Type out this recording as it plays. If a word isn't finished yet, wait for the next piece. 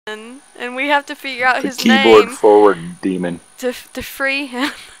and we have to figure out his keyboard name forward demon. to free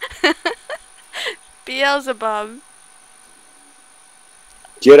him. Beelzebub.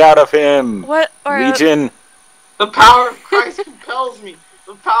 Get out of him! What? Legion! The power of Christ compels me!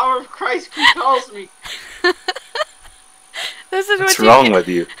 The power of Christ compels me! This is What's what wrong with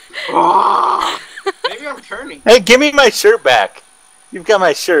you? Oh, maybe I'm turning. Hey, give me my shirt back! You've got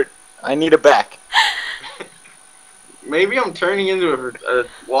my shirt. I need it back. Maybe I'm turning into a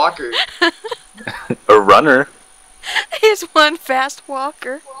walker. A runner? He's one fast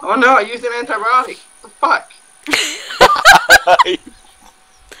walker. Oh no, I used an antibiotic. What the fuck?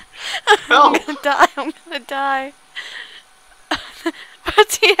 I'm Help! gonna die. I'm gonna die.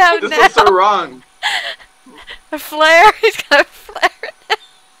 What's he have This now? is so wrong. A flare? He's got a flare now.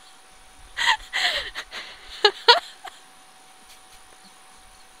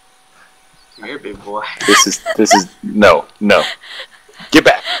 Come here, big boy. This is no. Get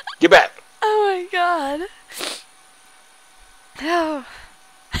back! Get back! Oh my god. Oh.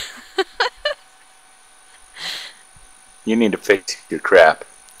 You need to fix your crap.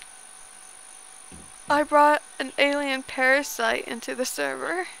 I brought an alien parasite into the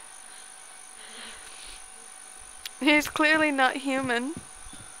server. He's clearly not human.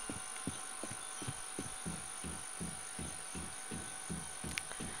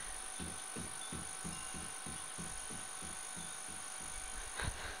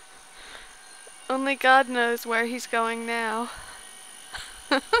 Only God knows where he's going now.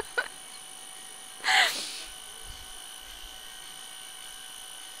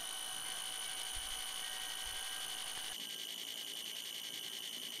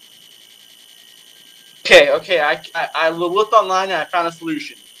 Okay, I looked online and I found a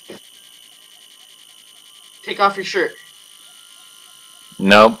solution. Take off your shirt.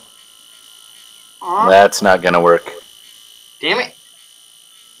 Nope. Aw, That's not gonna work. damn it.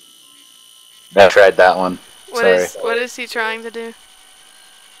 I tried that one. Sorry. What is he trying to do?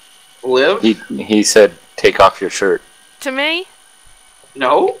 Live? He said take off your shirt. To me?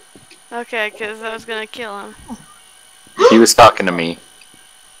 No? Okay, because I was gonna kill him. He was talking to me.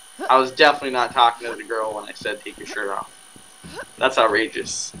 I was definitely not talking to the girl when I said take your shirt off. That's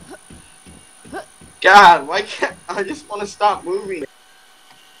outrageous. God, why can't I just want to stop moving?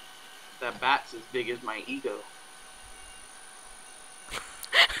 That bat's as big as my ego.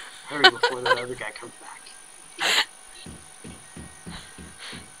 Hurry before that other guy comes back.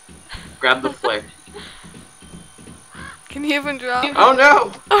 Grab the flare. Can you even drop? Oh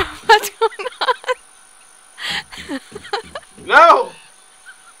no! Oh, what's going on? No!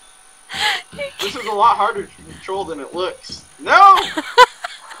 This is a lot harder to control than it looks. No!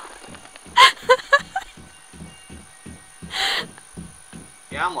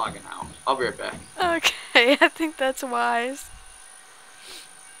 Yeah, I'm logging out. I'll be right back. Okay, I think that's wise.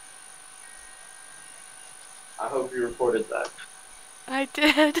 I hope you reported that. I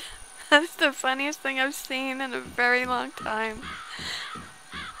did. That's the funniest thing I've seen in a very long time.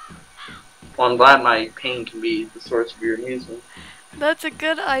 Well, I'm glad my pain can be the source of your amusement. That's a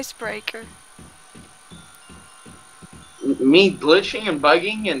good icebreaker. Me glitching and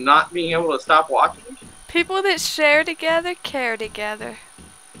bugging and not being able to stop walking? People that share together care together.